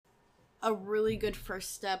a really good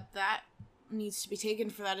first step that needs to be taken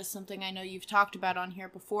for that is something I know you've talked about on here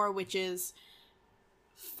before, which is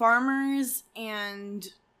farmers and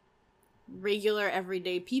regular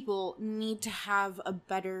everyday people need to have a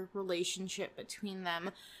better relationship between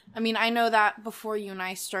them. I mean, I know that before you and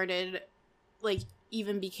I started, like,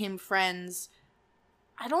 even became friends,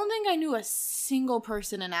 I don't think I knew a single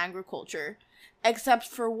person in agriculture, except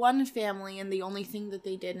for one family, and the only thing that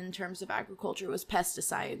they did in terms of agriculture was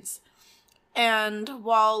pesticides. And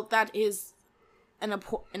while that is an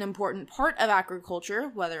important part of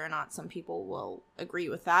agriculture, whether or not some people will agree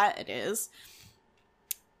with that, it is,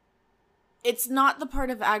 it's not the part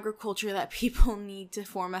of agriculture that people need to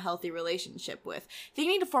form a healthy relationship with. They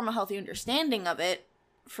need to form a healthy understanding of it,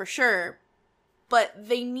 for sure, but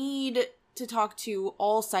they need to talk to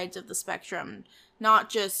all sides of the spectrum, not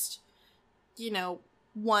just,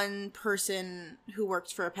 one person who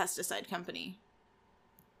works for a pesticide company.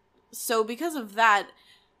 So because of that,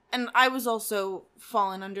 and I was also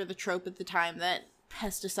fallen under the trope at the time that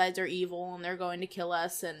pesticides are evil and they're going to kill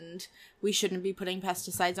us and we shouldn't be putting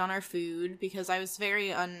pesticides on our food, because I was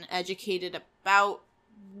very uneducated about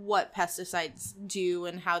what pesticides do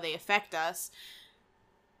and how they affect us.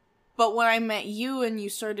 But when I met you and you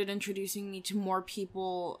started introducing me to more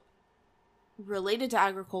people related to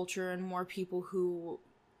agriculture and more people who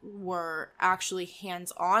were actually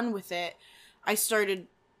hands-on with it, I started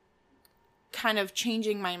kind of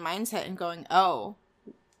changing my mindset and going, oh,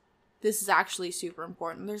 this is actually super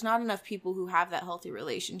important. There's not enough people who have that healthy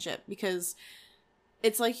relationship, because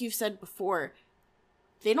it's like you've said before,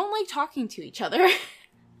 they don't like talking to each other.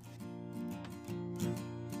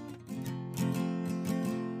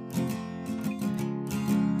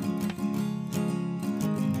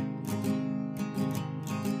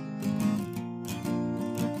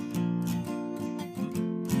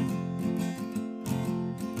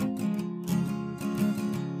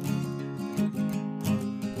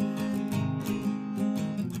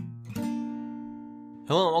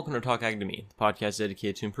 Hello and welcome to Talk Ag to Me, the podcast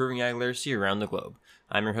dedicated to improving ag literacy around the globe.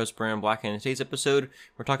 I'm your host, Brandon Black, and in today's episode,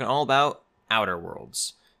 we're talking all about Outer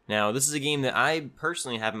Worlds. Now, this is a game that I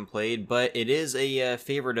personally haven't played, but it is a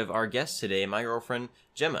favorite of our guest today, my girlfriend,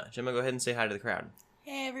 Gemma. Gemma, go ahead and say hi to the crowd.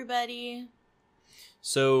 Hey, everybody.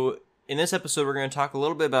 So, in this episode, we're going to talk a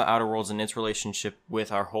little bit about Outer Worlds and its relationship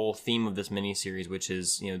with our whole theme of this mini-series, which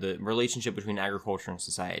is, the relationship between agriculture and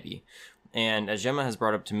society. And as Gemma has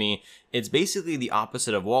brought up to me, it's basically the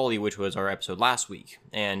opposite of WALL-E, which was our episode last week.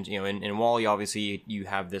 And, in WALL-E, obviously, you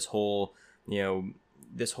have this whole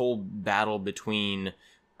battle between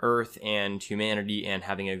Earth and humanity and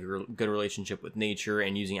having a good relationship with nature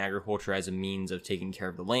and using agriculture as a means of taking care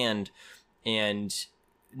of the land. And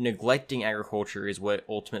neglecting agriculture is what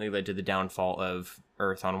ultimately led to the downfall of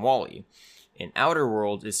Earth on WALL-E. In Outer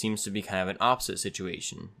Worlds, it seems to be kind of an opposite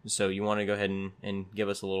situation. So you want to go ahead and give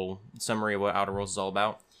us a little summary of what Outer Worlds is all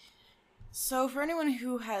about? So for anyone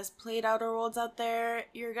who has played Outer Worlds out there,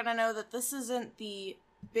 you're going to know that this isn't the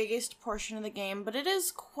biggest portion of the game, but it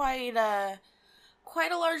is quite a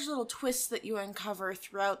large little twist that you uncover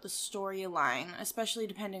throughout the storyline, especially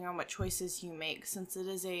depending on what choices you make, since it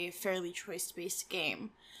is a fairly choice-based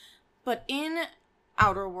game. But in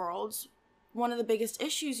Outer Worlds, one of the biggest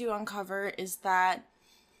issues you uncover is that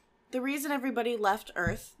the reason everybody left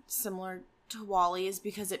Earth, similar to WALL-E, is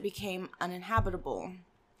because it became uninhabitable.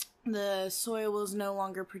 The soil was no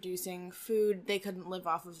longer producing food. They couldn't live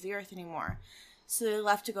off of the Earth anymore. So they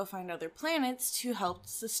left to go find other planets to help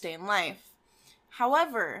sustain life.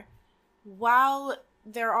 However, while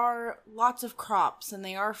there are lots of crops and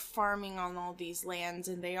they are farming on all these lands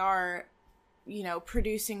and they are,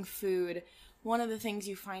 producing food, one of the things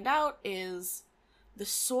you find out is the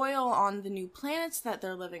soil on the new planets that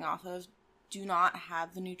they're living off of do not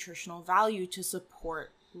have the nutritional value to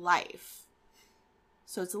support life.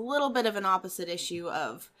 So it's a little bit of an opposite issue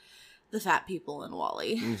of the fat people in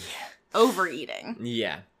WALL-E. Yeah. Overeating.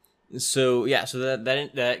 Yeah. So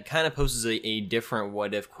that kind of poses a different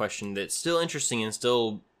what-if question that's still interesting and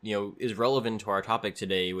still, is relevant to our topic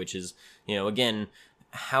today, which is, again,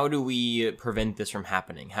 how do we prevent this from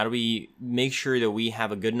happening? How do we make sure that we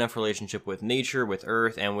have a good enough relationship with nature, with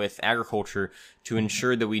Earth, and with agriculture to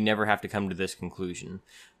ensure that we never have to come to this conclusion?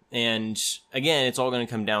 And again, it's all going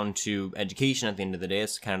to come down to education at the end of the day.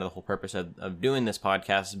 It's kind of the whole purpose of doing this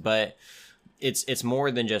podcast, but it's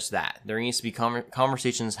more than just that. There needs to be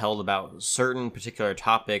conversations held about certain particular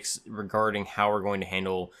topics regarding how we're going to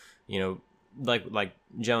handle, like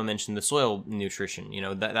Gemma mentioned, the soil nutrition.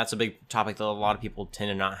 That's a big topic that a lot of people tend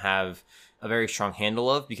to not have a very strong handle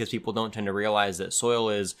of, because people don't tend to realize that soil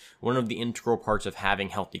is one of the integral parts of having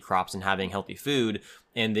healthy crops and having healthy food.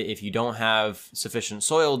 And that if you don't have sufficient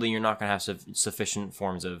soil, then you're not going to have sufficient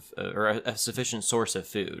forms of, or a sufficient source of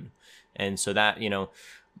food. And so that,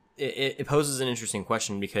 it poses an interesting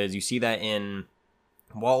question, because you see that in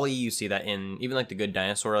WALL-E, you see that in even like The Good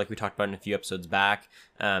Dinosaur, like we talked about in a few episodes back,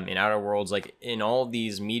 in Outer Worlds, like in all of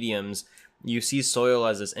these mediums, you see soil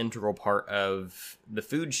as this integral part of the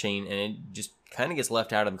food chain, and it just kind of gets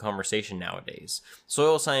left out of the conversation nowadays.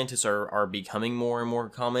 Soil scientists are becoming more and more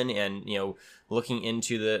common, and looking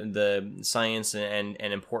into the science and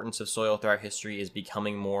importance of soil throughout history is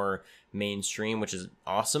becoming more mainstream, which is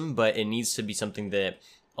awesome, but it needs to be something that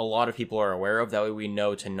a lot of people are aware of. That way we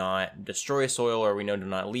know to not destroy soil, or we know to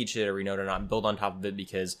not leach it, or we know to not build on top of it,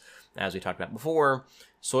 because as we talked about before,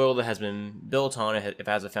 soil that has been built on it, if it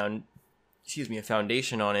has a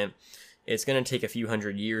foundation on it, it's going to take a few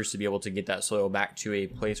hundred years to be able to get that soil back to a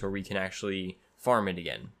place where we can actually farm it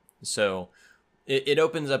again. So it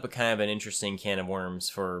opens up a kind of an interesting can of worms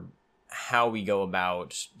for how we go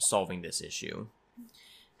about solving this issue.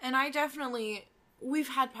 And we've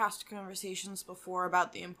had past conversations before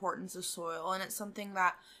about the importance of soil, and it's something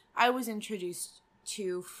that I was introduced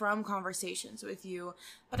to from conversations with you,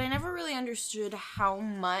 but I never really understood how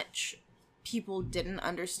much people didn't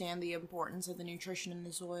understand the importance of the nutrition in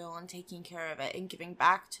the soil and taking care of it and giving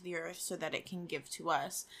back to the earth so that it can give to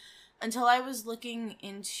us, until I was looking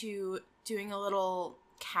into doing a little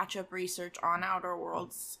catch-up research on Outer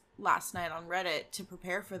Worlds last night on Reddit to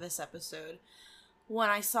prepare for this episode, when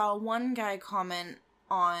I saw one guy comment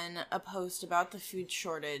on a post about the food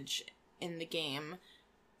shortage in the game.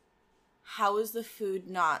 How is the food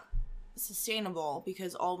not sustainable?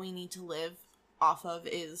 Because all we need to live off of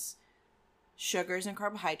is sugars and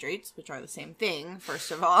carbohydrates, which are the same thing,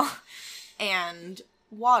 first of all, and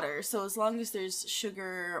water. So as long as there's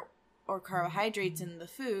sugar or carbohydrates in the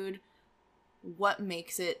food, what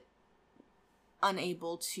makes it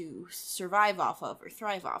unable to survive off of or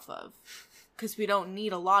thrive off of? Because we don't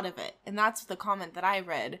need a lot of it. And that's the comment that I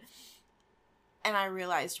read. And I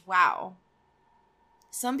realized, wow,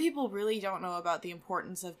 some people really don't know about the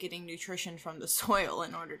importance of getting nutrition from the soil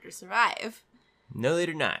in order to survive. No, they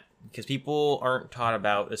do not. Because people aren't taught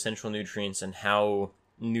about essential nutrients and how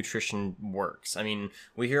nutrition works. I mean,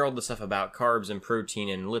 we hear all the stuff about carbs and protein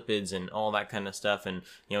and lipids and all that kind of stuff, and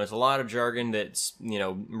it's a lot of jargon that's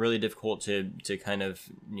really difficult to kind of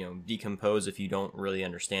decompose if you don't really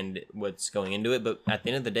understand what's going into it. But at the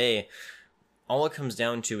end of the day, all it comes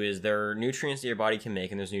down to is there are nutrients that your body can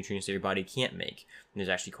make, and there's nutrients that your body can't make. And there's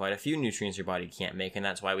actually quite a few nutrients your body can't make, and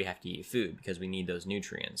that's why we have to eat food, because we need those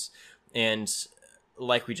nutrients. And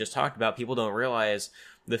like we just talked about, people don't realize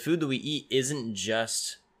the food that we eat isn't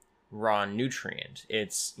just raw nutrient.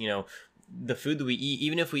 It's, the food that we eat,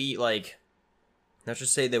 even if we eat, like, let's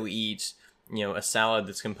just say that we eat, a salad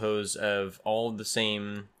that's composed of all of the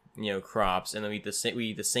same, crops, and then we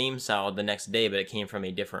eat the same salad the next day, but it came from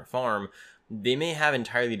a different farm. They may have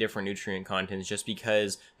entirely different nutrient contents just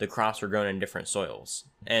because the crops were grown in different soils.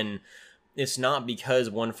 And it's not because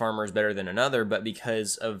one farmer is better than another, but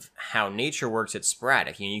because of how nature works, it's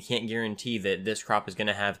sporadic. You can't guarantee that this crop is going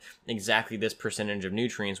to have exactly this percentage of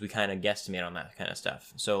nutrients. We kind of guesstimate on that kind of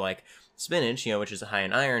stuff. So like spinach, which is high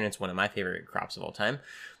in iron, it's one of my favorite crops of all time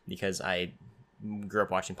because I grew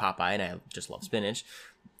up watching Popeye and I just love spinach.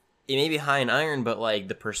 It may be high in iron, but like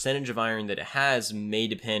the percentage of iron that it has may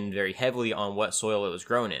depend very heavily on what soil it was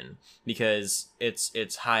grown in, because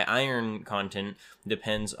its high iron content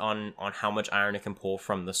depends on how much iron it can pull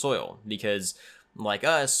from the soil. Because like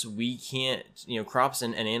us, we can't, crops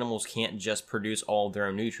and animals can't just produce all of their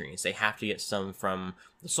own nutrients. They have to get some from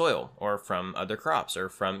the soil or from other crops or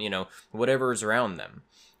from, whatever is around them.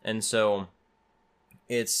 And so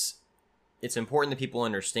it's important that people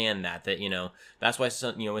understand that that's why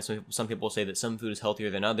some people say that some food is healthier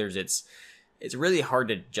than others. It's really hard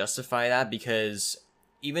to justify that, because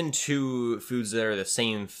even two foods that are the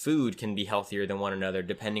same food can be healthier than one another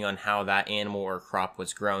depending on how that animal or crop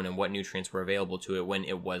was grown and what nutrients were available to it when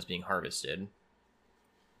it was being harvested.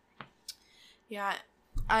 Yeah,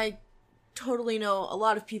 I totally know a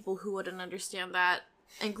lot of people who wouldn't understand that,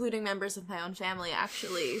 including members of my own family,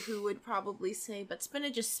 actually, who would probably say, but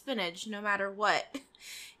spinach is spinach, no matter what,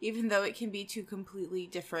 even though it can be two completely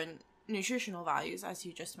different nutritional values, as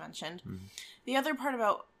you just mentioned. Mm-hmm. The other part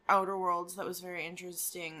about Outer Worlds that was very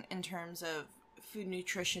interesting in terms of food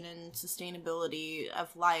nutrition and sustainability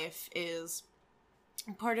of life is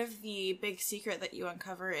part of the big secret that you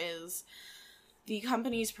uncover is the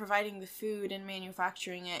companies providing the food and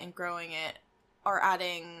manufacturing it and growing it are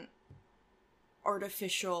adding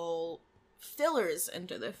artificial fillers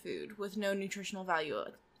into the food with no nutritional value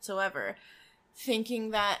whatsoever,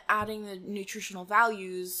 thinking that adding the nutritional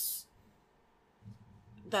values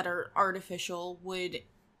that are artificial would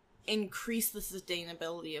increase the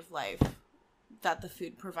sustainability of life that the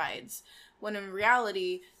food provides, when in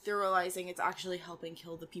reality they're realizing it's actually helping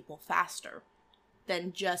kill the people faster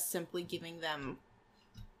than just simply giving them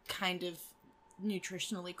kind of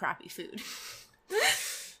nutritionally crappy food.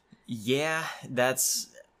 Yeah,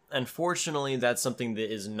 unfortunately that's something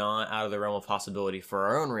that is not out of the realm of possibility for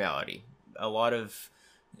our own reality. A lot of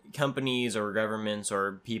companies or governments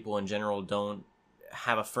or people in general don't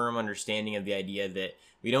have a firm understanding of the idea that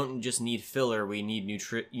we don't just need filler, we need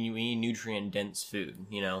nutrient dense food.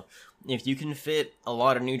 If you can fit a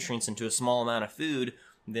lot of nutrients into a small amount of food,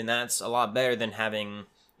 then that's a lot better than having,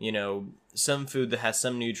 some food that has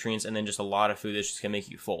some nutrients and then just a lot of food that's just gonna make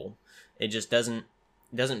you full. It just doesn't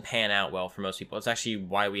pan out well for most people. It's actually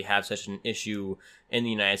why we have such an issue in the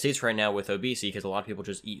United States right now with obesity, because a lot of people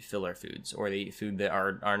just eat filler foods, or they eat food that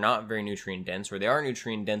are not very nutrient dense, or they are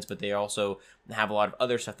nutrient dense, but they also have a lot of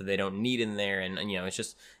other stuff that they don't need in there, and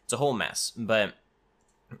it's a whole mess. But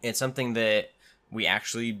it's something that we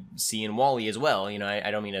actually see in WALL-E as well.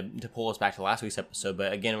 I don't mean to pull us back to last week's episode,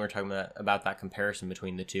 but again, we're talking about that comparison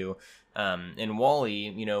between the two. In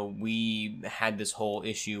WALL-E, we had this whole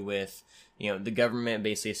issue with, the government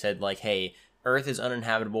basically said, like, hey, Earth is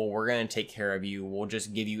uninhabitable, we're going to take care of you, we'll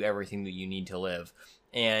just give you everything that you need to live.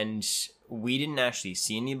 And we didn't actually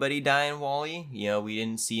see anybody die in WALL-E. We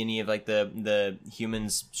didn't see any of, like, the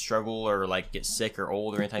humans struggle or, like, get sick or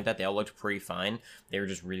old or anything like that. They all looked pretty fine. They were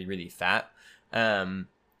just really, really fat.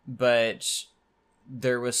 But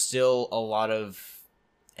there was still a lot of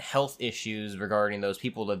health issues regarding those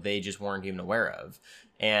people that they just weren't even aware of.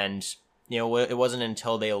 And, it wasn't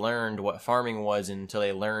until they learned what farming was, until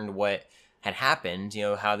they learned what had happened,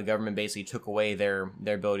 how the government basically took away their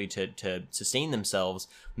ability to sustain themselves,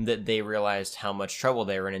 that they realized how much trouble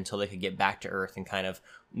they were in, until they could get back to Earth and kind of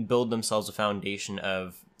build themselves a foundation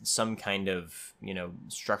of some kind of,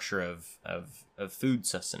 structure of food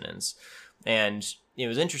sustenance. And it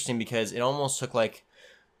was interesting because it almost took, like,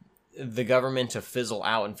 the government to fizzle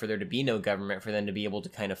out and for there to be no government for them to be able to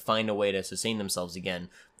kind of find a way to sustain themselves again.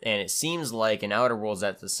 And it seems like in Outer Worlds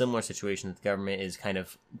that's a similar situation, that the government is kind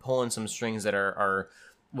of pulling some strings that are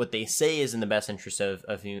what they say is in the best interest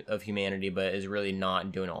of humanity, but is really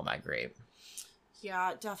not doing all that great.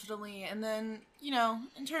 Yeah, definitely. And then,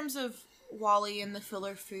 in terms of WALL-E and the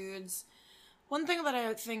filler foods, one thing that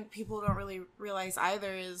I think people don't really realize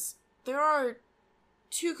either is there are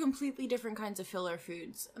two completely different kinds of filler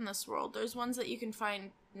foods in this world. There's ones that you can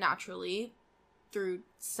find naturally through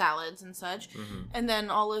salads and such, and then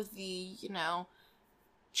all of the,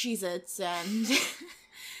 Cheez-Its and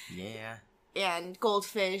yeah, and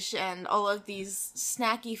goldfish and all of these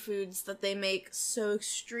snacky foods that they make so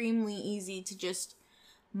extremely easy to just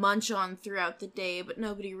munch on throughout the day, but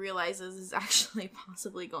nobody realizes is actually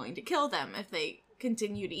possibly going to kill them if they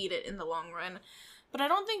continue to eat it in the long run. But I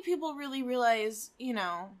don't think people really realize, you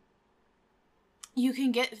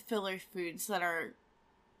can get filler foods that are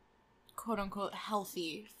quote-unquote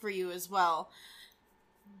healthy for you as well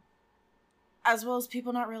as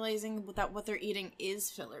people not realizing that what they're eating is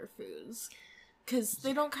filler foods. Because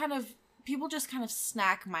people just kind of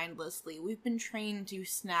snack mindlessly. We've been trained to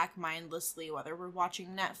snack mindlessly, whether we're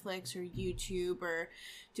watching Netflix or YouTube or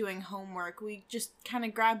doing homework. We just kind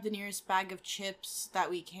of grab the nearest bag of chips that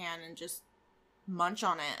we can and just munch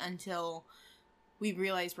on it until we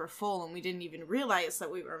realize we're full, and we didn't even realize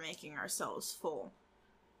that we were making ourselves full.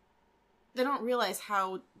 They don't realize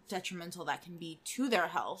how detrimental that can be to their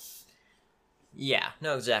health. Yeah,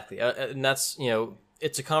 no, exactly. And that's,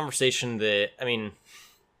 it's a conversation that,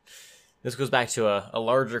 this goes back to a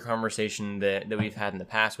larger conversation that we've had in the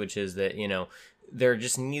past, which is that, there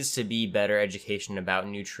just needs to be better education about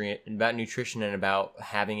nutrition and about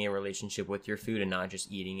having a relationship with your food and not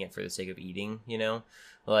just eating it for the sake of eating,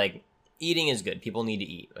 Like, eating is good. People need to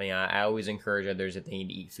eat. I always encourage others that they need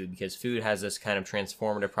to eat food, because food has this kind of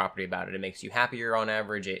transformative property about it. It makes you happier on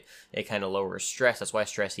average. It kind of lowers stress. That's why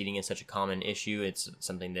stress eating is such a common issue. It's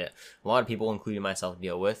something that a lot of people, including myself,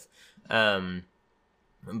 deal with.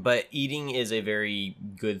 But eating is a very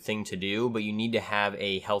good thing to do, but you need to have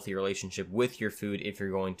a healthy relationship with your food if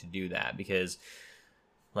you're going to do that, because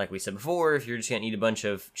like we said before, if you're just going to eat a bunch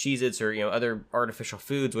of Cheez-Its or, other artificial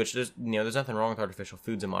foods, which there's nothing wrong with artificial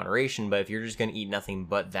foods in moderation, but if you're just going to eat nothing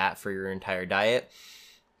but that for your entire diet,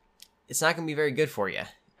 it's not going to be very good for you.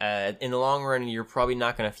 In the long run, you're probably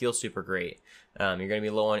not going to feel super great. You're going to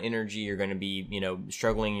be low on energy. You're going to be,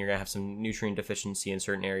 struggling. You're going to have some nutrient deficiency in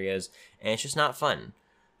certain areas, and it's just not fun.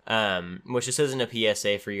 which just isn't a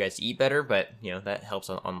PSA for you guys to eat better, but that helps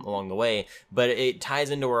along the way. But it ties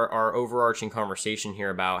into our overarching conversation here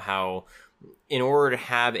about how, in order to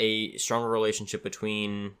have a stronger relationship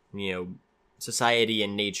between society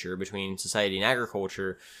and nature, between society and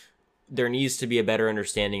agriculture, there needs to be a better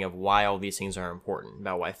understanding of why all these things are important,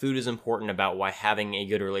 about why food is important, about why having a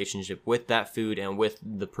good relationship with that food and with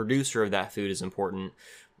the producer of that food is important.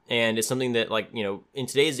 And it's something that, in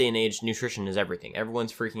today's day and age, nutrition is everything.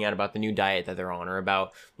 Everyone's freaking out about the new diet that they're on, or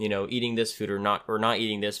about, eating this food or not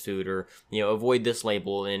eating this food, or, avoid this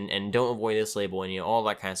label and don't avoid this label, and, all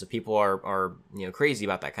that kind of stuff. People are crazy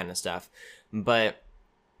about that kind of stuff. But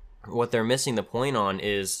what they're missing the point on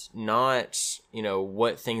is not,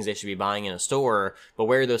 what things they should be buying in a store, but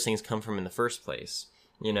where those things come from in the first place.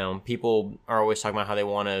 People are always talking about how they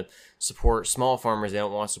want to support small farmers. They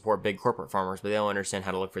don't want to support big corporate farmers, but they don't understand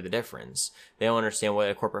how to look for the difference. They don't understand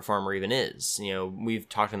what a corporate farmer even is. We've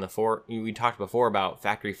talked before about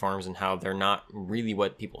factory farms and how they're not really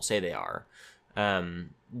what people say they are.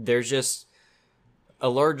 There's just a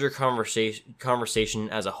larger conversation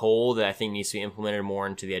as a whole that I think needs to be implemented more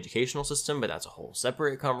into the educational system, but that's a whole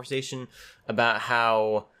separate conversation about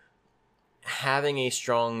how having a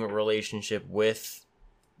strong relationship with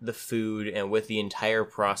the food and with the entire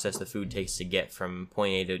process the food takes to get from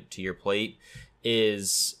point A to your plate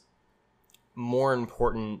is more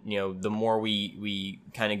important, the more we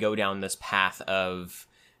kind of go down this path of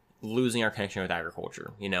losing our connection with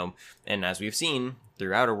agriculture, and as we've seen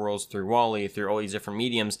through Outer Worlds, through WALL-E, through all these different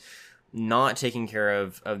mediums, not taking care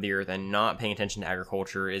of the earth and not paying attention to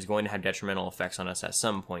agriculture is going to have detrimental effects on us at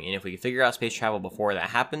some point. And if we can figure out space travel before that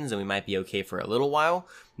happens, then we might be okay for a little while.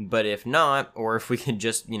 But if not, or if we can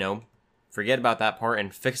just, forget about that part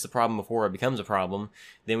and fix the problem before it becomes a problem,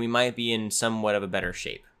 then we might be in somewhat of a better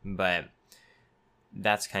shape. But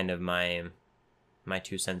that's kind of my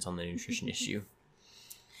 2 cents on the nutrition issue.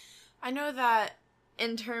 I know that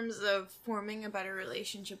in terms of forming a better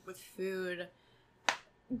relationship with food,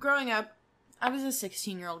 growing up, I was a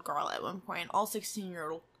 16-year-old girl at one point. All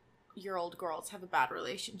 16-year-old girls have a bad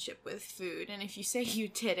relationship with food. And if you say you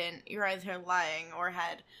didn't, you're either lying or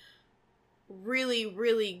had really,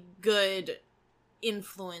 really good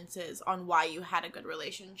influences on why you had a good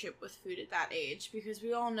relationship with food at that age. Because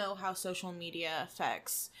we all know how social media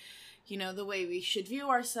affects, the way we should view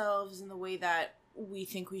ourselves and the way that we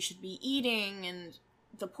think we should be eating and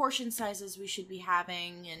the portion sizes we should be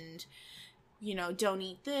having, and don't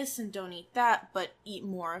eat this and don't eat that, but eat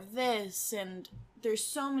more of this. And there's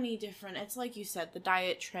so many different, it's like you said, the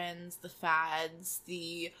diet trends, the fads,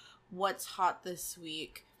 the what's hot this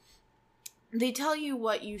week. They tell you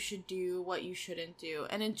what you should do, what you shouldn't do,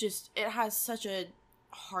 and it has such a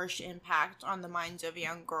harsh impact on the minds of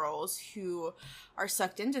young girls who are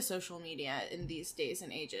sucked into social media in these days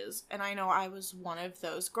and ages. And I know I was one of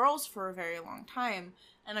those girls for a very long time,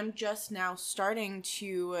 and I'm just now starting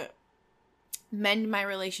to mend my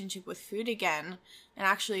relationship with food again. And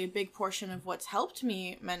actually a big portion of what's helped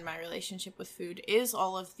me mend my relationship with food is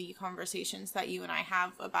all of the conversations that you and I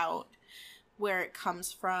have about where it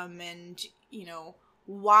comes from and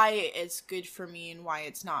why it's good for me and why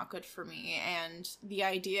it's not good for me. And the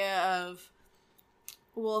idea of,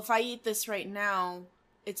 well, if I eat this right now,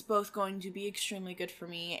 it's both going to be extremely good for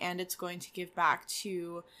me and it's going to give back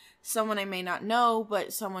to someone I may not know,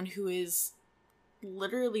 but someone who is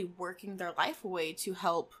literally working their life away to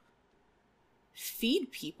help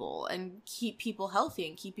feed people and keep people healthy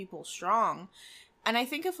and keep people strong. And I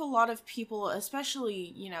think if a lot of people,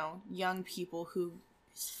 especially, young people who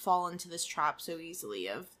fall into this trap so easily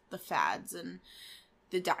of the fads and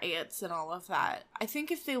the diets and all of that, I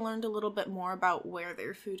think if they learned a little bit more about where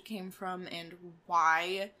their food came from and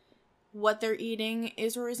why what they're eating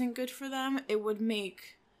is or isn't good for them, it would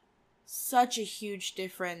make such a huge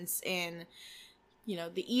difference in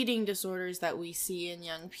the eating disorders that we see in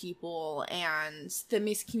young people and the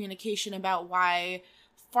miscommunication about why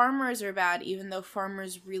farmers are bad, even though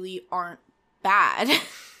farmers really aren't bad,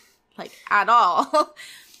 at all.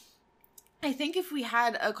 I think if we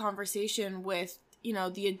had a conversation with,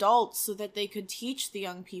 the adults so that they could teach the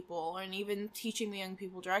young people, and even teaching the young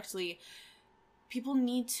people directly, people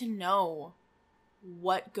need to know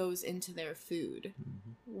what goes into their food,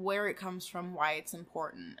 where it comes from, why it's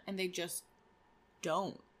important, and they just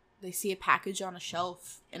don't. They see a package on a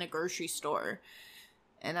shelf in a grocery store,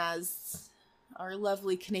 and as our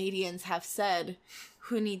lovely Canadians have said,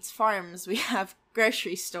 who needs farms? We have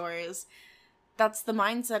grocery stores. That's the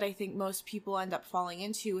mindset I think most people end up falling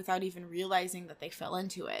into without even realizing that they fell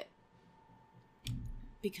into it,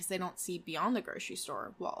 because they don't see beyond the grocery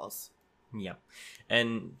store walls. Yeah.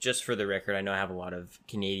 And just for the record, I know I have a lot of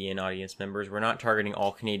Canadian audience members. We're not targeting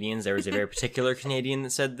all Canadians. There was a very particular Canadian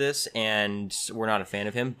that said this, and we're not a fan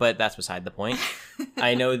of him, but that's beside the point.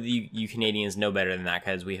 I know you Canadians know better than that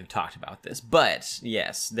because we have talked about this. But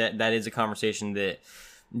yes, that is a conversation that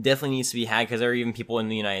definitely needs to be had, because there are even people in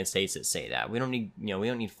the United States that say that. We don't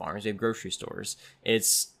need farms. We have grocery stores.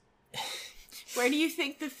 It's... Where do you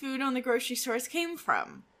think the food on the grocery stores came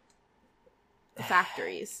from? The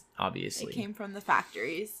factories. Obviously. It came from the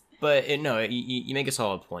factories. But you make a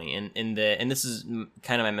solid point, and this is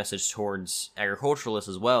kind of my message towards agriculturalists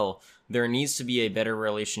as well. There needs to be a better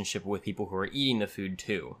relationship with people who are eating the food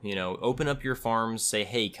too. Open up your farms, say,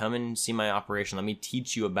 hey, come and see my operation. Let me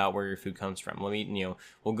teach you about where your food comes from.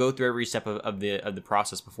 We'll go through every step of the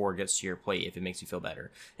process before it gets to your plate if it makes you feel better.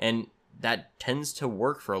 And that tends to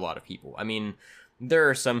work for a lot of people. I mean, there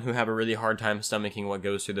are some who have a really hard time stomaching what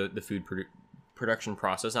goes through the food production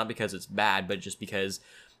process, not because it's bad, but just because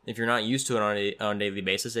if you're not used to it on a daily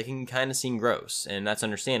basis, it can kind of seem gross, and that's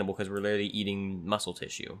understandable because we're literally eating muscle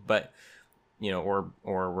tissue, but or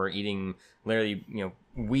we're eating literally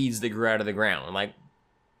weeds that grew out of the ground. Like,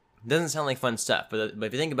 it doesn't sound like fun stuff, but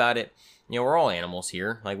if you think about it, we're all animals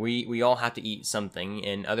here. Like, we all have to eat something,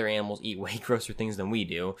 and other animals eat way grosser things than we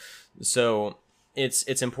do. So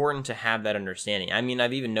it's important to have that understanding. I mean,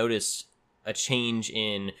 I've even noticed a change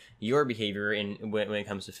in your behavior when it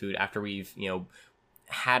comes to food after we've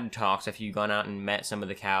had talks, after you've gone out and met some of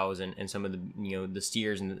the cows and some of the the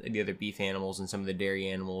steers and the other beef animals and some of the dairy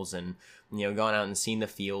animals, and gone out and seen the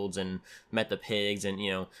fields and met the pigs, and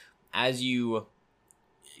as you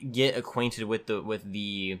get acquainted with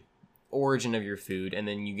the origin of your food, and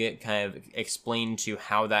then you get kind of explained to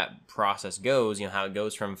how that process goes, how it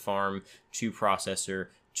goes from farm to processor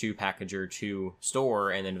to packager to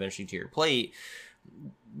store, and then eventually to your plate.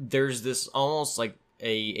 There's this almost like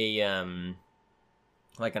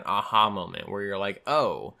like an aha moment where you're like,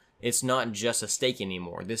 oh, it's not just a steak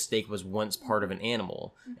anymore. This steak was once part of an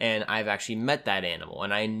animal, and I've actually met that animal,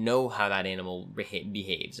 and I know how that animal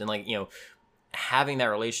behaves. And having that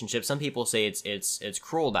relationship, some people say it's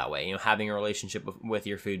cruel that way, having a relationship with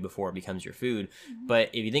your food before it becomes your food. Mm-hmm. But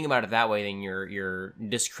if you think about it that way, then you're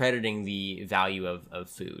discrediting the value of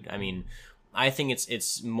food. I mean, I think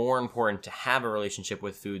it's more important to have a relationship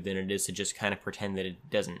with food than it is to just kind of pretend that it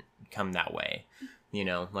doesn't come that way.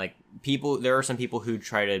 Like, there are some people who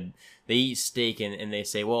they eat steak and they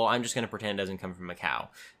say, well, I'm just going to pretend it doesn't come from a cow.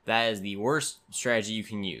 That is the worst strategy you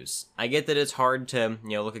can use. I get that it's hard to,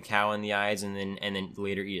 look a cow in the eyes and then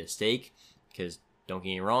later eat a steak, because don't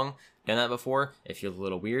get me wrong, done that before. It feels a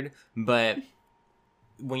little weird, but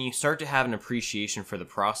when you start to have an appreciation for the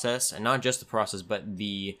process, and not just the process, but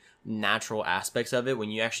the natural aspects of it,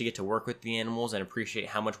 when you actually get to work with the animals and appreciate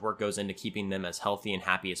how much work goes into keeping them as healthy and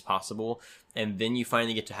happy as possible, and then you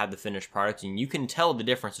finally get to have the finished product, and you can tell the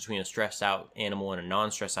difference between a stressed out animal and a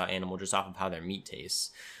non-stressed out animal just off of how their meat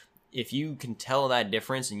tastes. If you can tell that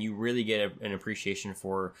difference, and you really get an appreciation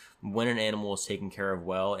for when an animal is taken care of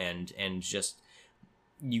well, and just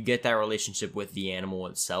you get that relationship with the animal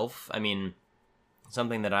itself. I mean,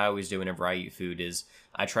 something that I always do whenever I eat food is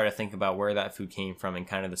I try to think about where that food came from and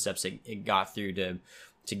kind of the steps it got through to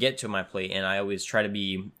get to my plate. And I always try to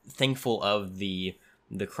be thankful of the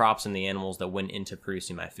crops and the animals that went into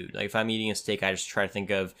producing my food. Like, if I'm eating a steak, I just try to think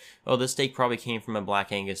of, oh, this steak probably came from a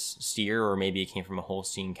Black Angus steer, or maybe it came from a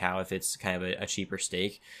Holstein cow if it's kind of a cheaper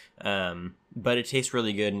steak. But it tastes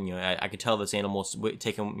really good, and I could tell this animal's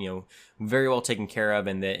taken, very well taken care of,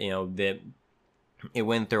 and that that it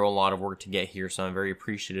went through a lot of work to get here, so I'm very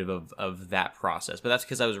appreciative of that process. But that's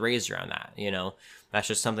because I was raised around that, That's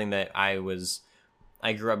just something that I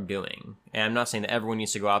grew up doing. And I'm not saying that everyone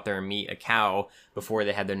needs to go out there and meet a cow before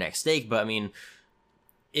they have their next steak, but I mean,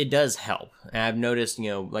 it does help. And I've noticed,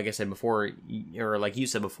 like I said before, or like you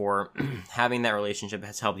said before, having that relationship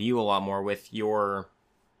has helped you a lot more with your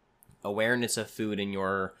awareness of food and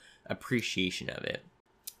your appreciation of it.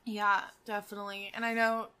 Yeah, definitely. And I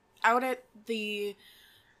know out at the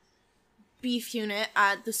beef unit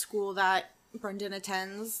at the school that Brendan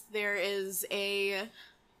attends, there is a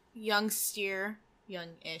youngish steer.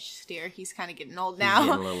 He's kind of getting old now.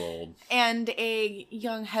 He's getting a little old. And a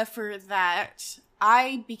young heifer that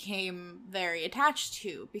I became very attached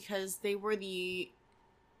to, because they were the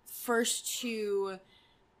first two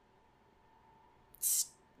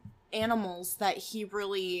animals that he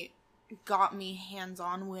really got me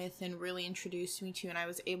hands-on with and really introduced me to, and I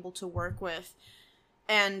was able to work with.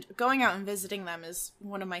 And going out and visiting them is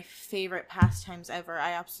one of my favorite pastimes ever.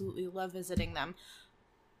 I absolutely love visiting them.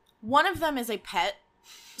 One of them is a pet,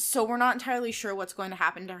 so we're not entirely sure what's going to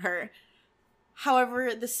happen to her.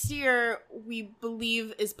 However, the steer, we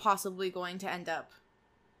believe, is possibly going to end up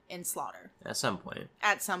in slaughter. At some point.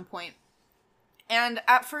 At some point. And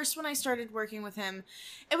at first, when I started working with him,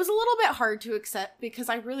 it was a little bit hard to accept because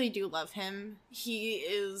I really do love him. He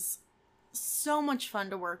is so much fun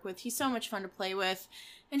to work with. He's so much fun to play with.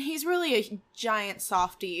 And he's really a giant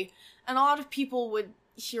softie. And a lot of people would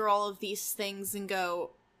hear all of these things and go,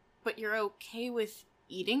 but you're okay with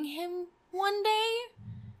eating him one day?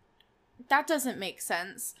 That doesn't make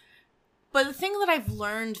sense. But the thing that I've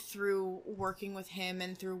learned through working with him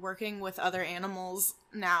and through working with other animals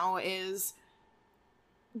now is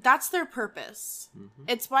that's their purpose. Mm-hmm.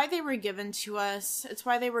 It's why they were given to us. It's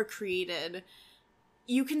why they were created.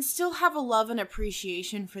 You can still have a love and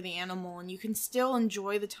appreciation for the animal, and you can still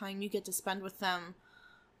enjoy the time you get to spend with them,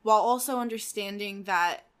 while also understanding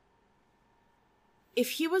that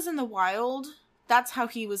if he was in the wild, that's how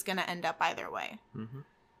he was going to end up either way. Mm-hmm.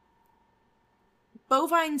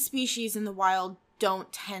 Bovine species in the wild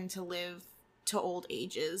don't tend to live to old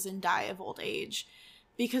ages and die of old age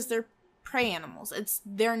because they're prey animals. It's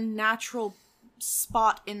their natural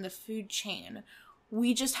spot in the food chain.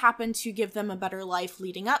 We just happen to give them a better life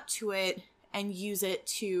leading up to it and use it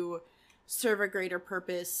to serve a greater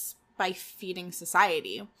purpose by feeding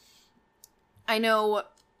society. I know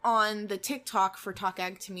on the TikTok for Talk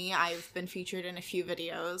Ag to Me, I've been featured in a few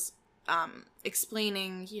videos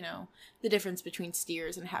explaining, the difference between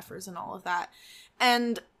steers and heifers and all of that.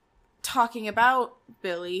 And talking about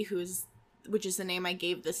Billy, which is the name I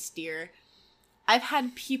gave this steer, I've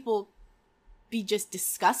had people be just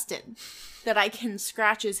disgusted that I can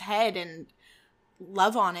scratch his head and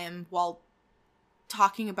love on him while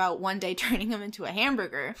talking about one day turning him into a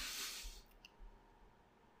hamburger.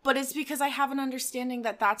 But it's because I have an understanding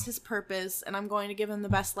that that's his purpose, and I'm going to give him the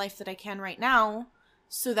best life that I can right now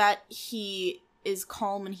so that he is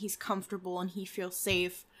calm and he's comfortable and he feels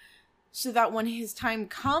safe, so that when his time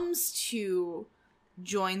comes to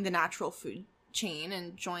join the natural food chain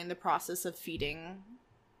and join the process of feeding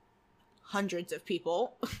hundreds of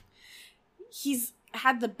people, he's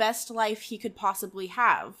had the best life he could possibly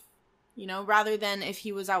have, rather than if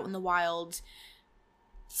he was out in the wild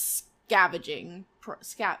scavenging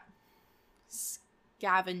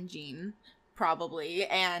probably,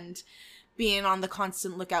 and being on the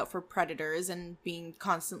constant lookout for predators and being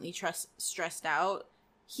constantly stressed out.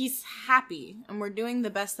 He's happy, and we're doing the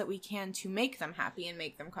best that we can to make them happy and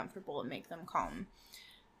make them comfortable and make them calm.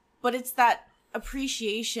 But it's that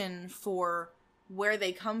appreciation for where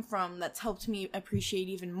they come from that's helped me appreciate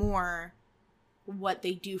even more what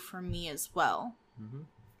they do for me as well. Mm-hmm.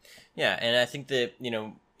 Yeah, and I think that,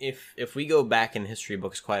 if we go back in history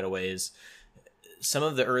books quite a ways, some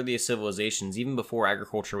of the earliest civilizations, even before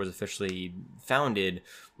agriculture was officially founded,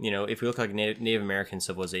 if we look like Native American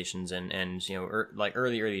civilizations and like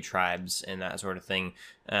early tribes and that sort of thing,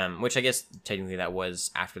 which I guess technically that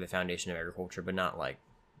was after the foundation of agriculture, but not like,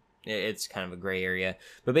 it's kind of a gray area.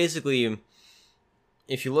 But basically,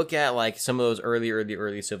 if you look at like some of those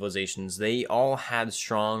early civilizations, they all had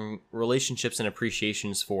strong relationships and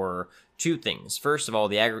appreciations for two things. First of all,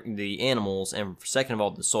 the animals, and second of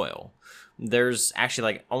all, the soil. There's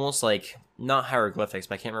actually like almost like not hieroglyphics,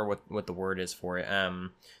 but I can't remember what the word is for it.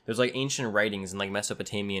 There's like ancient writings in like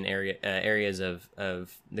Mesopotamian areas of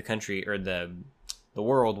the country or the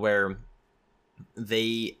world where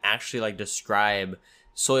they actually like describe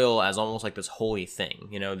soil as almost like this holy thing.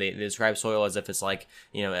 They describe soil as if it's like,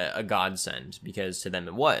 a godsend, because to them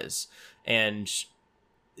it was. And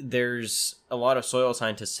there's a lot of soil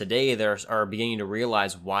scientists today that are beginning to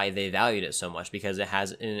realize why they valued it so much, because it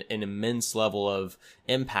has an immense level of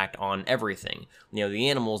impact on everything. The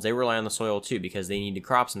animals, they rely on the soil too, because they need the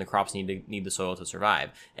crops, and the crops need the soil to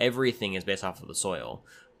survive. Everything is based off of the soil.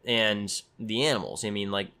 And the animals,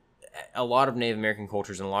 like a lot of Native American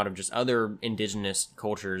cultures and a lot of just other indigenous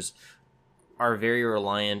cultures are very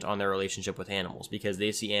reliant on their relationship with animals, because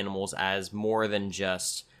they see animals as more than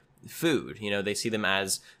just food. They see them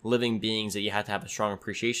as living beings that you have to have a strong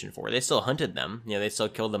appreciation for. They still hunted them, they still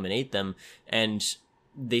killed them and ate them, and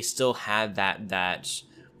they still had that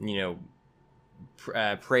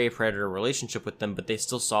prey predator relationship with them, but they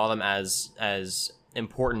still saw them as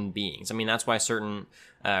important beings. That's why certain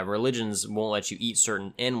religions won't let you eat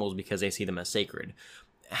certain animals, because they see them as sacred.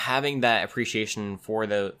 Having that appreciation for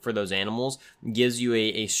those animals gives you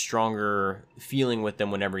a stronger feeling with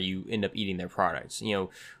them whenever you end up eating their products.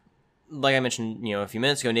 Like I mentioned, a few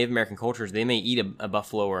minutes ago, Native American cultures, they may eat a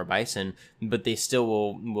buffalo or a bison, but they still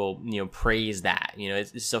will praise that.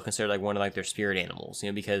 It's still considered like one of like their spirit animals,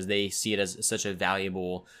 because they see it as such a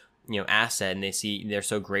valuable asset, and they're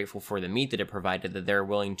so grateful for the meat that it provided that they're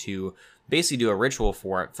willing to basically do a ritual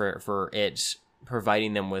for it, for it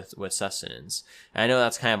providing them with sustenance. And I know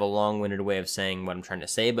that's kind of a long-winded way of saying what I'm trying to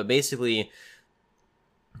say, but basically,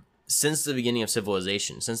 since the beginning of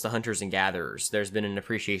civilization, since the hunters and gatherers, there's been an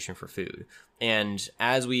appreciation for food. And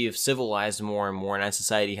as we've civilized more and more, and as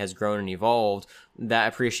society has grown and evolved,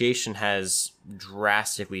 that appreciation has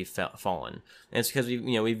drastically fallen. And it's because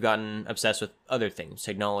we've gotten obsessed with other things,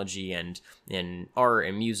 technology and art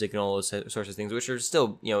and music and all those sorts of things, which are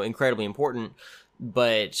still incredibly important.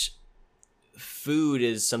 But food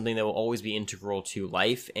is something that will always be integral to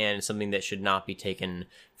life, and something that should not be taken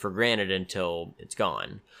for granted until it's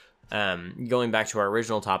gone. Going back to our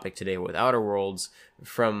original topic today with Outer Worlds,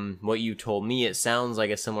 from what you told me, it sounds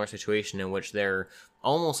like a similar situation in which they're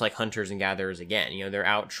almost like hunters and gatherers again. They're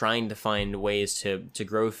out trying to find ways to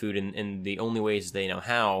grow food in the only ways they know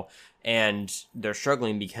how, and they're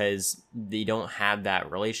struggling because they don't have that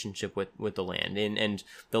relationship with the land, and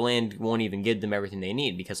the land won't even give them everything they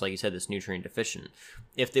need because, like you said, it's nutrient deficient.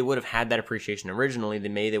 If they would have had that appreciation originally,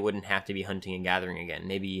 then maybe they wouldn't have to be hunting and gathering again.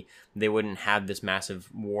 Maybe they wouldn't have this massive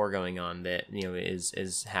war going on that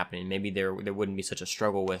is happening. Maybe there wouldn't be such a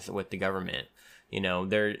struggle with the government.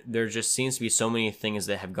 There just seems to be so many things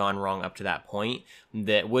that have gone wrong up to that point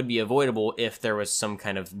that would be avoidable if there was some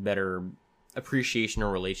kind of better appreciation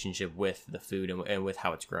or relationship with the food and with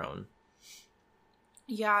how it's grown.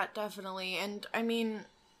 Yeah, definitely. And I mean,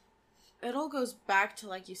 it all goes back to,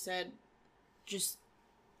 like you said, just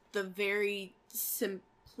the very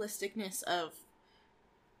simplisticness of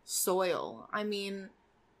soil. I mean,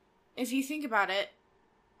 if you think about it,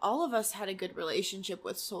 all of us had a good relationship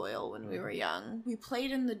with soil when we were young. We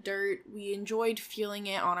played in the dirt, we enjoyed feeling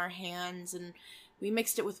it on our hands, and we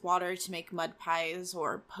mixed it with water to make mud pies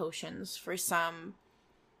or potions for some.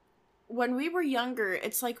 When we were younger,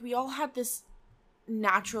 it's like we all had this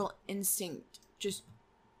natural instinct just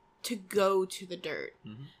to go to the dirt.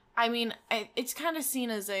 Mm-hmm. I mean, it's kind of seen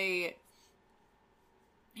as a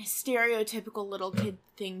stereotypical little kid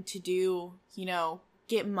thing to do,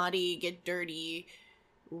 get muddy, get dirty,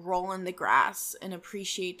 roll in the grass, and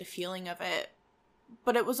appreciate the feeling of it.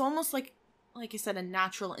 But it was almost like I said, a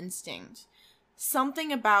natural instinct.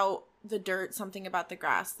 Something about the dirt, something about the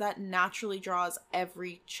grass that naturally draws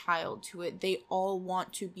every child to it. They all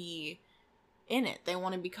want to be in it. They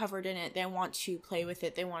want to be covered in it. They want to play with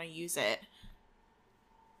it. They want to use it.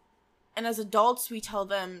 And as adults, we tell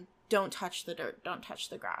them, don't touch the dirt, don't touch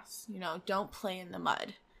the grass, don't play in the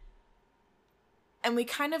mud. And we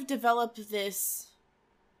kind of develop this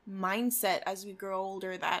mindset as we grow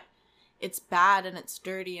older that it's bad and it's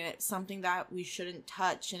dirty and it's something that we shouldn't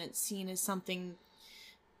touch, and it's seen as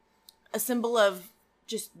a symbol of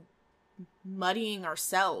just muddying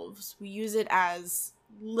ourselves. We use it as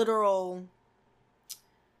literal,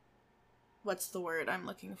 what's the word I'm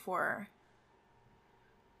looking for?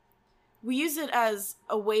 We use it as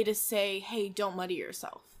a way to say, hey, don't muddy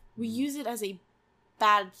yourself. We use it as a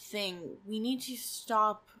bad thing. We need to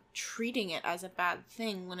stop treating it as a bad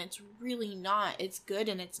thing when it's really not. It's good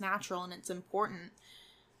and it's natural and it's important.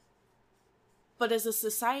 But as a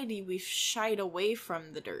society, we've shied away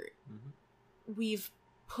from the dirt. Mm-hmm. We've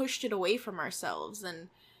pushed it away from ourselves. And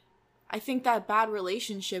I think that bad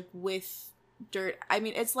relationship with dirt, I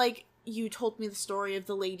mean, it's like you told me the story of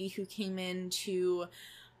the lady who came into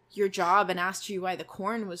your job and asked you why the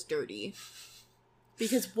corn was dirty.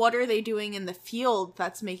 Because what are they doing in the field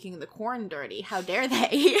that's making the corn dirty? How dare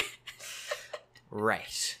they?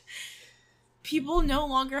 Right. People no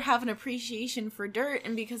longer have an appreciation for dirt,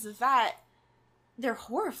 and because of that, they're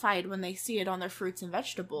horrified when they see it on their fruits and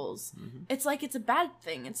vegetables. Mm-hmm. It's like it's a bad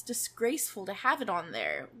thing. It's disgraceful to have it on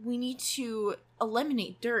there. We need to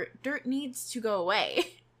eliminate dirt. Dirt needs to go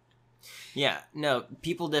away. Yeah, no,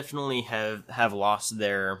 people definitely have lost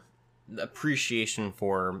their appreciation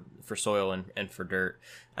for soil and for dirt.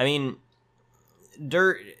 I mean,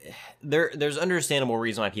 dirt, there's understandable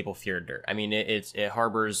reason why people fear dirt. I mean, it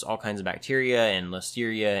harbors all kinds of bacteria and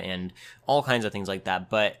listeria and all kinds of things like that,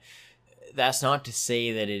 but that's not to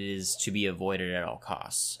say that it is to be avoided at all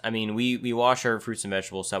costs. I mean, we wash our fruits and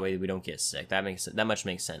vegetables so that way we don't get sick. That much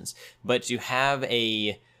makes sense. But to have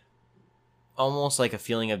almost like a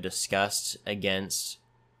feeling of disgust against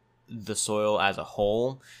the soil as a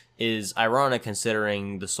whole is ironic,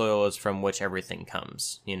 considering the soil is from which everything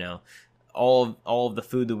comes. All of the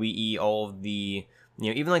food that we eat, all of the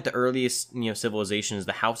even like the earliest civilizations,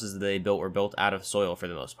 the houses that they built were built out of soil for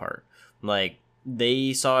the most part. Like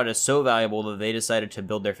they saw it as so valuable that they decided to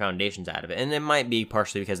build their foundations out of it. And it might be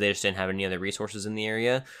partially because they just didn't have any other resources in the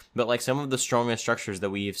area. But like some of the strongest structures that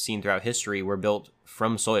we've seen throughout history were built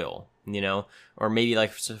from soil, or maybe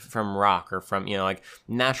like from rock or from, like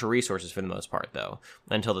natural resources for the most part, though,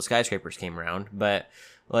 until the skyscrapers came around. But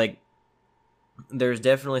like there's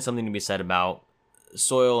definitely something to be said about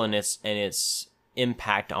soil and its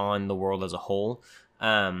impact on the world as a whole.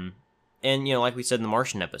 And, like we said in the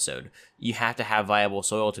Martian episode, you have to have viable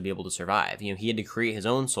soil to be able to survive. He had to create his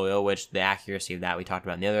own soil, which the accuracy of that we talked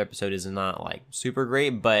about in the other episode is not, like, super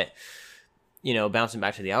great. But, bouncing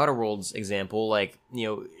back to the Outer Worlds example, like,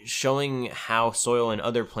 showing how soil in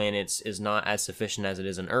other planets is not as sufficient as it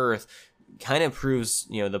is on Earth kind of proves,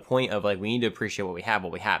 the point of, like, we need to appreciate what we have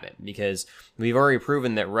while we have it. Because we've already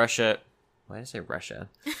proven that Russia... Why did I say Russia?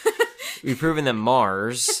 We've proven that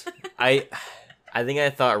Mars... I think I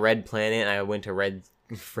thought Red Planet, and I went to Red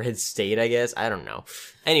State, I guess. I don't know.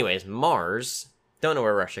 Anyways, Mars. Don't know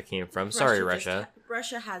where Russia came from. Sorry, Russia.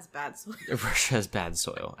 Russia has bad soil. Russia has bad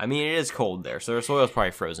soil. I mean, it is cold there, so their soil is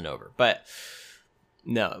probably frozen over. But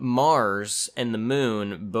no, Mars and the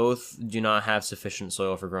Moon both do not have sufficient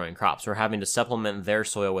soil for growing crops. We're having to supplement their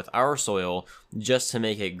soil with our soil just to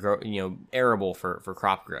make it grow, arable for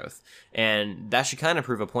crop growth. And that should kind of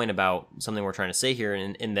prove a point about something we're trying to say here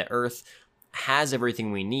in the Earth has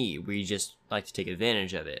everything we need. We just like to take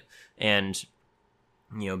advantage of it. And,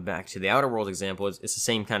 back to the Outer World example, it's the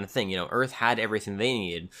same kind of thing. Earth had everything they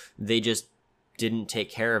needed. They just didn't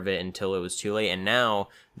take care of it until it was too late. And now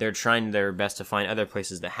they're trying their best to find other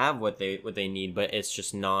places that have what they need, but it's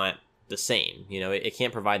just not the same. It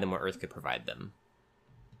can't provide them what Earth could provide them.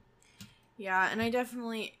 Yeah, and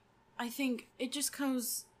I think it just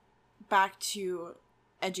comes back to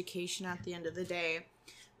education at the end of the day.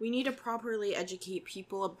 We need to properly educate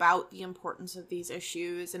people about the importance of these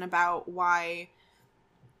issues and about why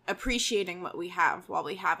appreciating what we have while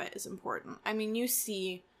we have it is important. I mean, you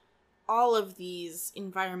see all of these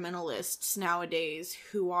environmentalists nowadays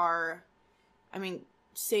who are,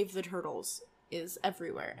 Save the Turtles is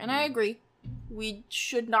everywhere. And I agree. We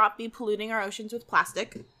should not be polluting our oceans with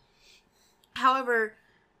plastic. However,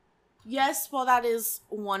 yes, while that is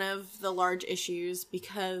one of the large issues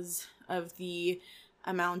because of the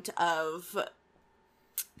amount of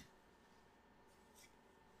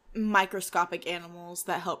microscopic animals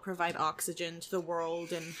that help provide oxygen to the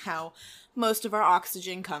world and how most of our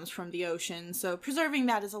oxygen comes from the ocean. So preserving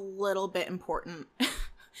that is a little bit important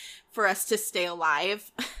for us to stay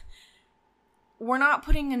alive. We're not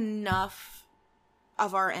putting enough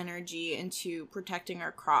of our energy into protecting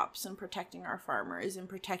our crops and protecting our farmers and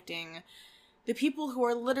protecting the people who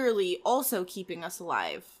are literally also keeping us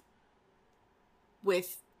alive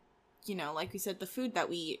with, like we said, the food that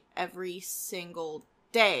we eat every single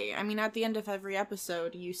day. I mean, at the end of every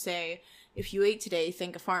episode, you say, if you ate today,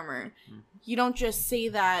 thank a farmer. Mm-hmm. You don't just say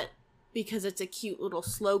that because it's a cute little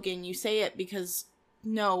slogan. You say it because,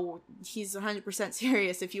 no, he's 100%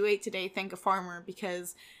 serious. If you ate today, thank a farmer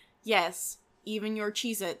because, yes, even your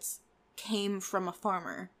Cheez-Its came from a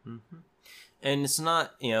farmer. Mm-hmm. And it's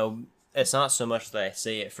not, it's not so much that I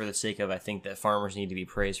say it for the sake of I think that farmers need to be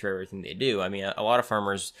praised for everything they do. I mean, a lot of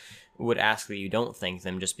farmers would ask that you don't thank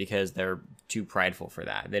them just because they're too prideful for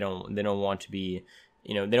that. They don't want to be,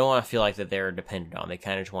 they don't want to feel like that they're dependent on. They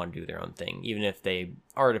kind of just want to do their own thing, even if they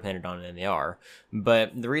are dependent on it, and they are.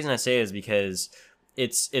 But the reason I say it is because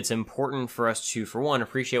it's important for us to, for one,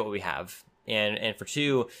 appreciate what we have, and for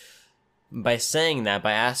two, by saying that,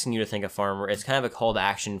 by asking you to thank a farmer, it's kind of a call to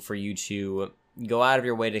action for you to go out of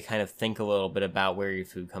your way to kind of think a little bit about where your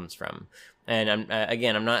food comes from. And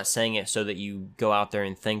I'm not saying it so that you go out there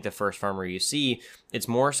and thank the first farmer you see. It's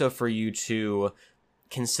more so for you to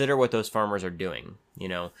consider what those farmers are doing.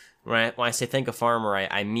 When I say thank a farmer,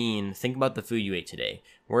 I mean think about the food you ate today.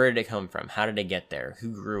 Where did it come from? How did it get there?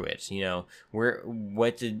 Who grew it?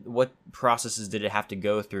 What processes did it have to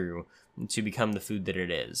go through to become the food that it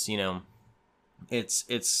is? It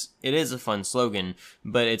is a fun slogan,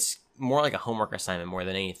 but it's more like a homework assignment more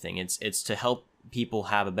than anything. It's to help people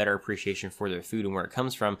have a better appreciation for their food and where it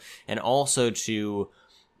comes from, and also to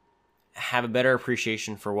have a better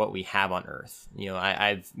appreciation for what we have on Earth.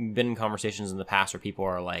 I've been in conversations in the past where people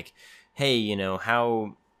are like, hey,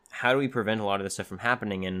 how do we prevent a lot of this stuff from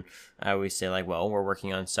happening? And I always say, like, well, we're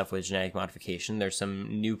working on stuff with genetic modification. There's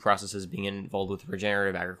some new processes being involved with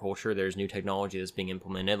regenerative agriculture. There's new technology that's being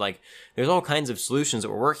implemented. Like, there's all kinds of solutions that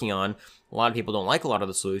we're working on. A lot of people don't like a lot of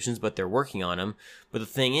the solutions, but they're working on them. But the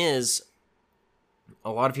thing is,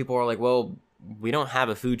 a lot of people are like, well, we don't have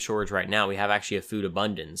a food shortage right now. We have actually a food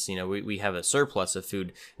abundance. You know, we have a surplus of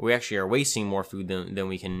food. We actually are wasting more food than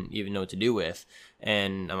we can even know what to do with.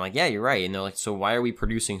 And I'm like, yeah, you're right. And they're like, so why are we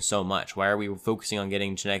producing so much? Why are we focusing on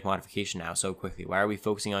getting genetic modification out so quickly? Why are we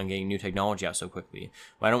focusing on getting new technology out so quickly?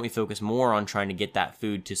 Why don't we focus more on trying to get that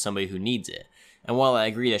food to somebody who needs it? And while I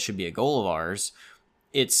agree that should be a goal of ours,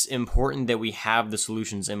 it's important that we have the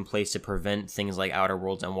solutions in place to prevent things like Outer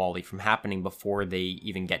Worlds and WALL-E from happening before they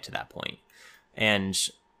even get to that point. And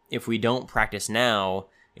if we don't practice now,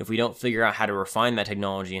 if we don't figure out how to refine that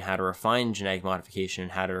technology and how to refine genetic modification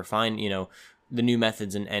and how to refine, you know, the new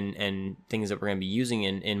methods and things that we're going to be using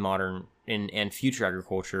in modern and future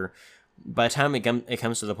agriculture, by the time it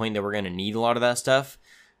comes to the point that we're going to need a lot of that stuff,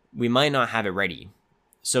 we might not have it ready.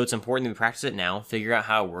 So it's important that we practice it now, figure out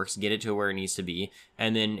how it works, get it to where it needs to be,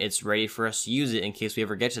 and then it's ready for us to use it in case we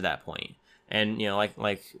ever get to that point. And, you know, like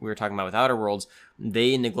we were talking about with Outer Worlds,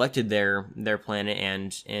 they neglected their planet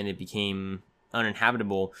and it became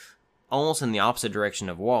uninhabitable almost in the opposite direction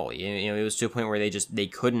of WALL-E. You know, it was to a point where they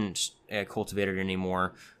couldn't cultivate it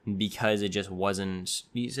anymore because it just wasn't.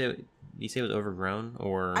 Do you say it was overgrown,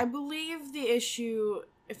 or? I believe the issue,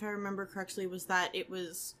 if I remember correctly, was that it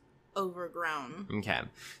was overgrown. Okay,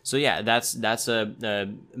 so yeah, that's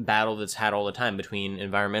a battle that's had all the time between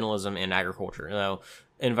environmentalism and agriculture. You know,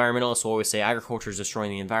 environmentalists will always say agriculture is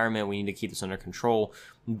destroying the environment. We need to keep this under control,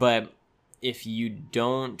 but if you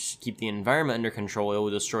don't keep the environment under control, it will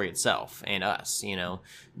destroy itself and us. You know,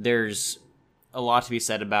 there's a lot to be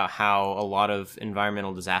said about how a lot of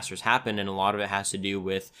environmental disasters happen, and a lot of it has to do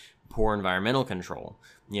with poor environmental control.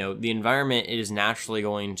 You know, the environment is naturally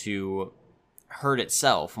going to hurt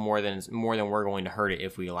itself more than we're going to hurt it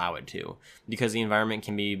if we allow it to, because the environment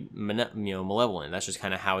can be malevolent. That's just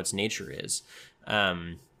kind of how its nature is.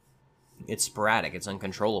 It's sporadic, it's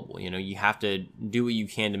uncontrollable. You know, you have to do what you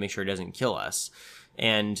can to make sure it doesn't kill us.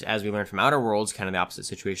 And as we learned from Outer Worlds, kind of the opposite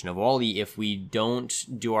situation of WALL-E, if we don't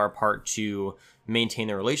do our part to maintain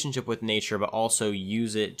the relationship with nature but also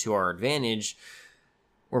use it to our advantage,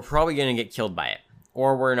 we're probably going to get killed by it,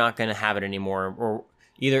 or we're not going to have it anymore, or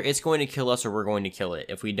either it's going to kill us or we're going to kill it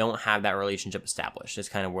if we don't have that relationship established. That's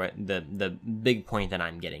kind of what the big point that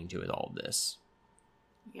I'm getting to with all of this.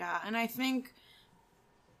 Yeah, and I think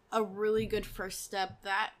a really good first step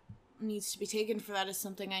that needs to be taken for that is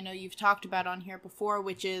something I know you've talked about on here before,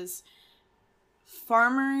 which is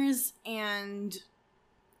farmers and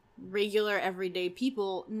regular everyday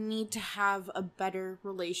people need to have a better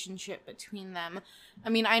relationship between them. I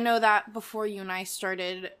mean, I know that before you and I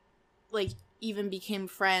started, like, even became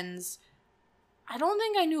friends, I don't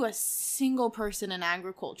think I knew a single person in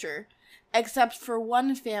agriculture, except for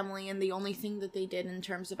one family, and the only thing that they did in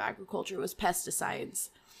terms of agriculture was pesticides.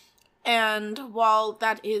 And while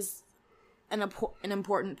that is an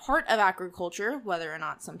important part of agriculture, whether or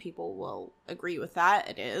not some people will agree with that,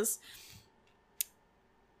 it is,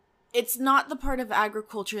 it's not the part of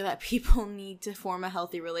agriculture that people need to form a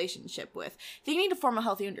healthy relationship with. They need to form a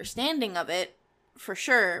healthy understanding of it, for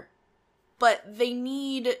sure, but they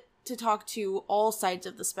need to talk to all sides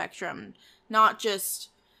of the spectrum, not just,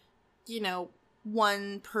 you know,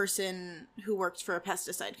 one person who works for a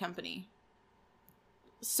pesticide company.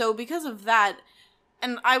 So because of that,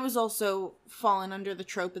 and I was also fallen under the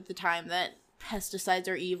trope at the time that pesticides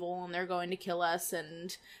are evil and they're going to kill us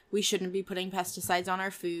and we shouldn't be putting pesticides on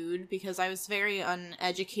our food, because I was very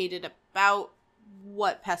uneducated about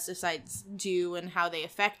what pesticides do and how they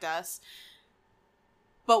affect us.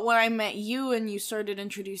 But when I met you and you started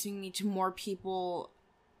introducing me to more people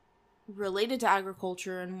related to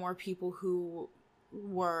agriculture and more people who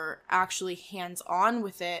were actually hands-on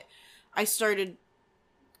with it, I started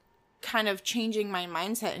kind of changing my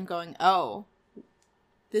mindset and going, oh,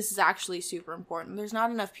 this is actually super important. There's not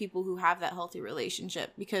enough people who have that healthy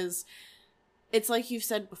relationship, because it's like you've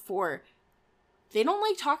said before, they don't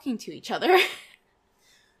like talking to each other.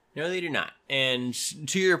 No, they do not. And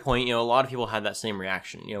to your point, you know, a lot of people have that same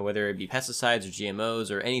reaction. You know, whether it be pesticides or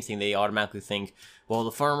GMOs or anything, they automatically think, well,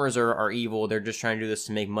 the farmers are evil. They're just trying to do this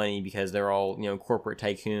to make money because they're all, you know, corporate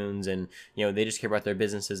tycoons, and, you know, they just care about their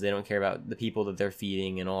businesses. They don't care about the people that they're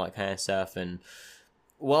feeding and all that kind of stuff. And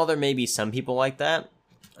while there may be some people like that,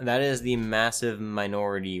 that is the massive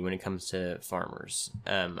minority when it comes to farmers.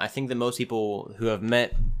 I think that most people who have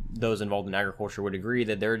met those involved in agriculture would agree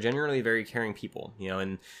that they're generally very caring people, you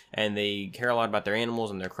know, and they care a lot about their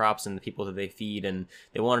animals and their crops and the people that they feed, and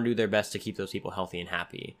they want to do their best to keep those people healthy and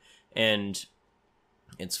happy. And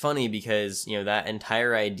it's funny because, you know, that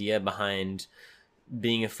entire idea behind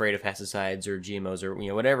being afraid of pesticides or GMOs or, you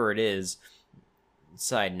know, whatever it is,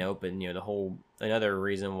 side note, but another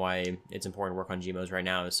reason why it's important to work on GMOs right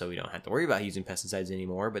now is so we don't have to worry about using pesticides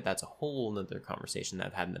anymore. But that's a whole other conversation that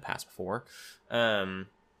I've had in the past before.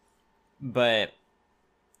 But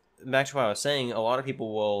back to what I was saying, a lot of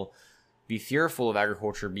people will be fearful of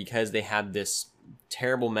agriculture because they have this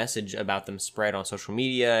terrible message about them spread on social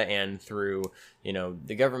media and through,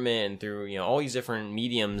 the government and through, all these different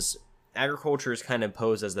mediums. Agriculture is kind of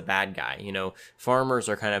posed as the bad guy. Farmers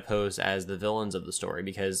are kind of posed as the villains of the story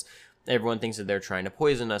because everyone thinks that they're trying to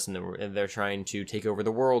poison us and they're trying to take over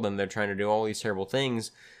the world and they're trying to do all these terrible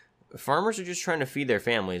things. Farmers are just trying to feed their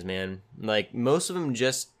families, man. Like, most of them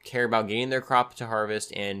just care about getting their crop to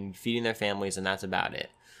harvest and feeding their families, and that's about it.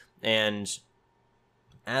 And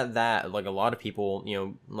at that, like, a lot of people,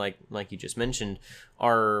 like you just mentioned,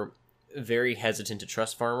 are very hesitant to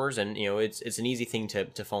trust farmers, and it's an easy thing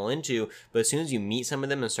to fall into. But as soon as you meet some of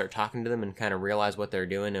them and start talking to them and kind of realize what they're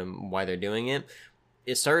doing and why they're doing it,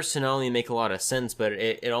 it starts to not only make a lot of sense, but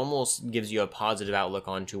it almost gives you a positive outlook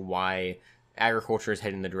onto why agriculture is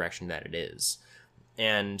heading the direction that it is.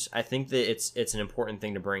 And I think that it's an important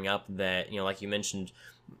thing to bring up that, like you mentioned,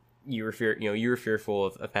 you were fearful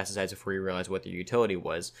of pesticides before you realized what their utility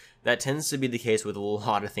was. That tends to be the case with a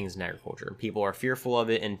lot of things in agriculture. People are fearful of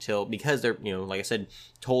it because they're, like I said,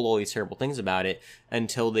 told all these terrible things about it,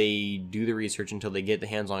 until they do the research, until they get the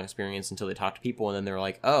hands-on experience, until they talk to people, and then they're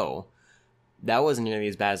like, oh, that wasn't nearly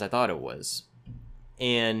as bad as I thought it was.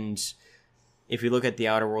 And if you look at the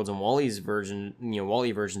Outer Worlds and WALL-E's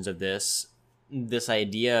WALL-E versions of this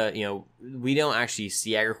idea, we don't actually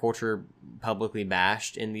see agriculture publicly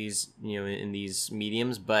bashed in these, in these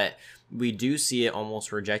mediums, but we do see it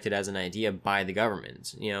almost rejected as an idea by the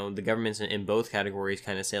government. The governments in both categories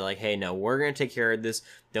kind of say like, hey, no, we're going to take care of this.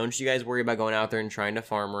 Don't you guys worry about going out there and trying to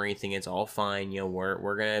farm or anything. It's all fine. We're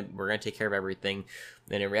going to take care of everything.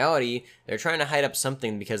 And in reality, they're trying to hide up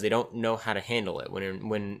something because they don't know how to handle it.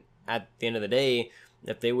 When at the end of the day,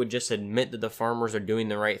 if they would just admit that the farmers are doing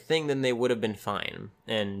the right thing, then they would have been fine.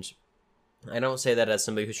 And I don't say that as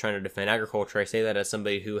somebody who's trying to defend agriculture. I say that as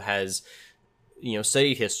somebody who has,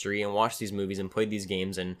 studied history and watched these movies and played these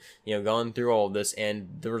games and, gone through all of this.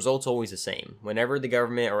 And the result's always the same. Whenever the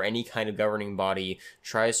government or any kind of governing body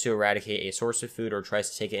tries to eradicate a source of food or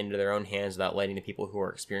tries to take it into their own hands without letting the people who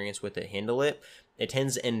are experienced with it handle it, it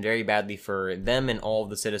tends to end very badly for them and all of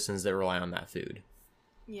the citizens that rely on that food.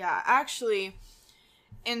 Yeah, actually,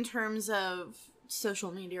 in terms of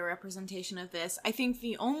social media representation of this, I think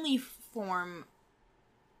the only form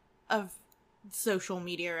of social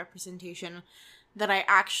media representation that I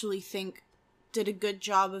actually think did a good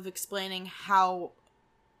job of explaining how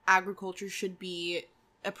agriculture should be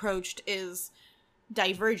approached is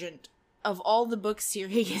Divergent. Of all the book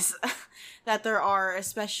series that there are,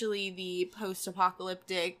 especially the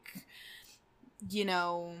post-apocalyptic,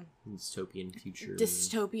 dystopian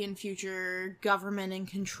future, government in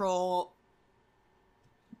control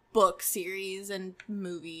book series and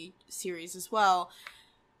movie series as well.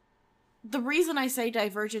 The reason I say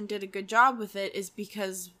Divergent did a good job with it is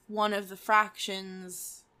because one of the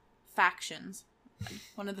factions,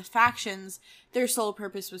 their sole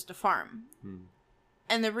purpose was to farm.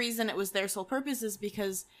 And the reason it was their sole purpose is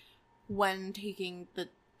because when taking the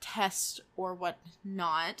test or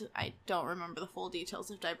whatnot, I don't remember the full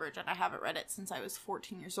details of Divergent, I haven't read it since I was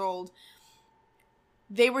 14 years old,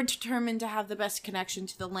 they were determined to have the best connection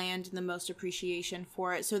to the land and the most appreciation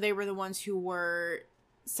for it, so they were the ones who were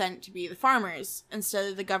sent to be the farmers,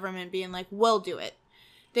 instead of the government being like, we'll do it.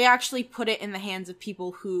 They actually put it in the hands of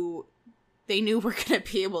people who they knew were going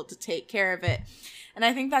to be able to take care of it. And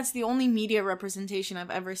I think that's the only media representation I've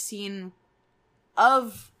ever seen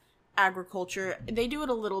of agriculture. They do it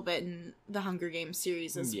a little bit in the Hunger Games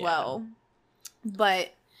series as well.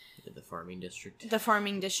 But the farming district.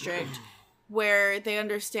 Where they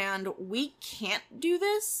understand, we can't do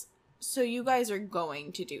this, so you guys are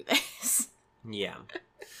going to do this. Yeah.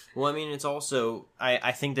 Well, I mean, it's also,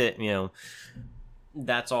 I think that,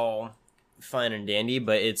 that's all fine and dandy,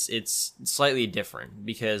 but it's slightly different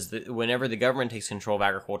because whenever the government takes control of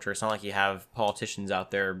agriculture, it's not like you have politicians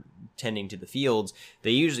out there tending to the fields.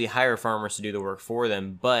 They usually hire farmers to do the work for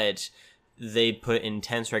them, but they put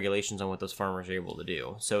intense regulations on what those farmers are able to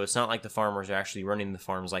do. So it's not like the farmers are actually running the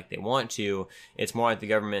farms like they want to. It's more like the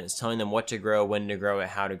government is telling them what to grow, when to grow it,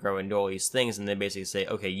 how to grow it, and do all these things, and they basically say,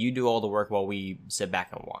 okay, you do all the work while we sit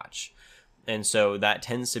back and watch. And so that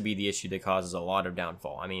tends to be the issue that causes a lot of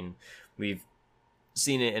downfall. I mean, we've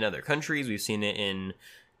seen it in other countries. We've seen it in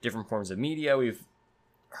different forms of media. We've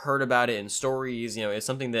heard about it in stories. It's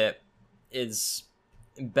something that is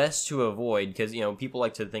best to avoid because, people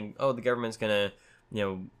like to think, oh, the government's going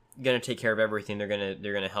to, gonna take care of everything. They're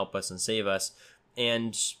gonna help us and save us.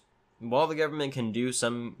 And while the government can do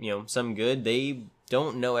some good, they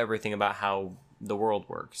don't know everything about how the world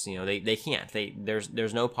works. They can't.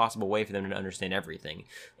 There's no possible way for them to understand everything.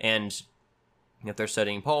 And if they're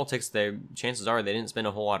studying politics, chances are they didn't spend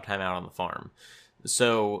a whole lot of time out on the farm.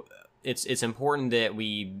 So it's important that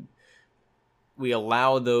we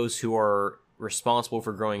allow those who are responsible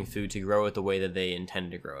for growing food to grow it the way that they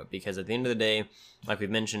intend to grow it. Because at the end of the day, like we've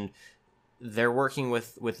mentioned, they're working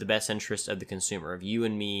with the best interest of the consumer, of you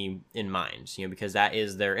and me in mind, because that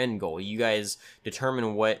is their end goal. You guys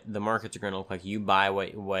determine what the markets are going to look like. You buy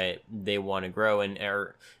what they want to grow,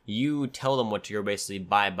 or you tell them what to grow basically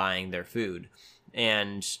by buying their food.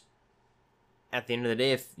 And at the end of the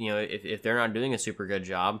day, if they're not doing a super good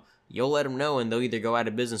job, you'll let them know, and they'll either go out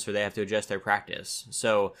of business or they have to adjust their practice.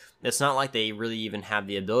 So it's not like they really even have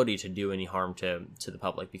the ability to do any harm to the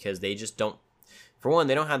public, because they just don't. For one,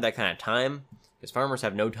 they don't have that kind of time, because farmers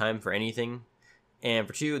have no time for anything. And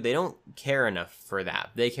for two, they don't care enough for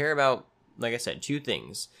that. They care about, like I said, two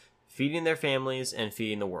things: feeding their families and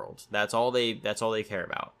feeding the world. That's all they care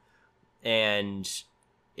about. And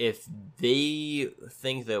if they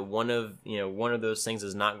think that one of those things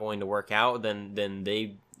is not going to work out, then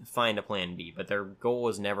they find a plan B. But their goal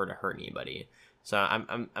is never to hurt anybody. So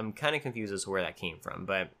I'm kind of confused as to where that came from,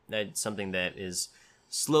 but that's something that is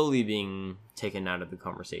slowly being taken out of the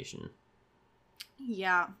conversation.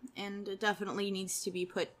 Yeah, and it definitely needs to be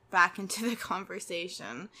put back into the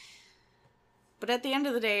conversation. But at the end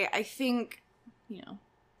of the day, I think,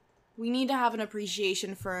 we need to have an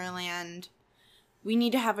appreciation for our land. We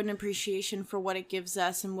need to have an appreciation for what it gives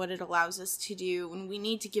us and what it allows us to do. And we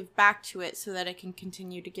need to give back to it so that it can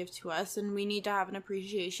continue to give to us. And we need to have an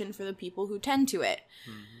appreciation for the people who tend to it.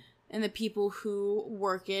 Mm-hmm. And the people who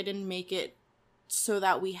work it and make it so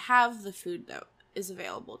that we have the food that is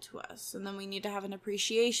available to us. And then we need to have an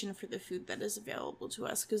appreciation for the food that is available to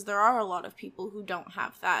us, because there are a lot of people who don't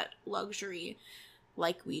have that luxury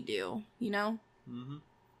like we do, Mm-hmm.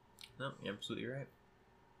 No, you're absolutely right.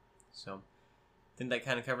 So, I think that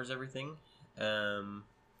kind of covers everything. I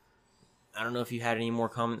don't know if you had any more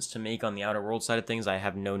comments to make on the Outer World side of things. I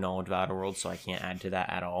have no knowledge of Outer World, so I can't add to that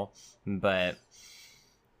at all. But,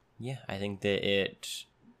 yeah, I think that it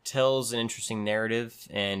tells an interesting narrative,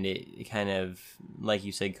 and it kind of, like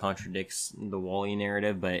you said, contradicts the WALL-E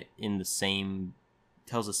narrative, but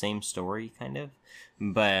tells the same story, kind of.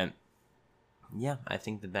 But yeah, I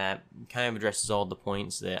think that kind of addresses all the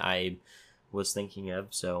points that I was thinking of.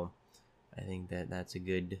 So I think that's a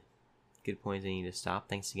good point. I need to stop.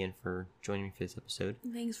 Thanks again for joining me for this episode.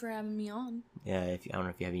 Thanks for having me on. Yeah, I don't know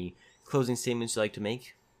if you have any closing statements you'd like to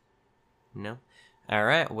make. No. All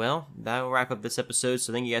right, well, that will wrap up this episode,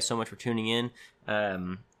 so thank you guys so much for tuning in.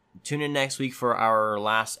 Tune in next week for our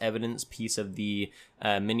last evidence piece of the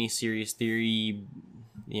mini-series theory,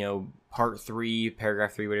 part 3,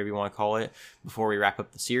 paragraph 3, whatever you want to call it, before we wrap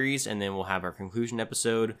up the series, and then we'll have our conclusion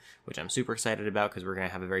episode, which I'm super excited about because we're going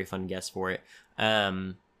to have a very fun guest for it.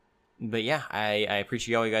 But yeah, I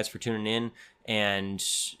appreciate all you guys for tuning in, and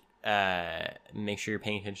make sure you're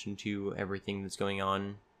paying attention to everything that's going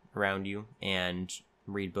on around you, and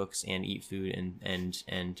read books and eat food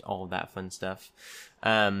and all of that fun stuff.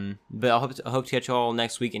 But I hope to catch you all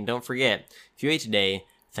next week, and don't forget, if you ate today,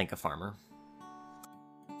 thank a farmer.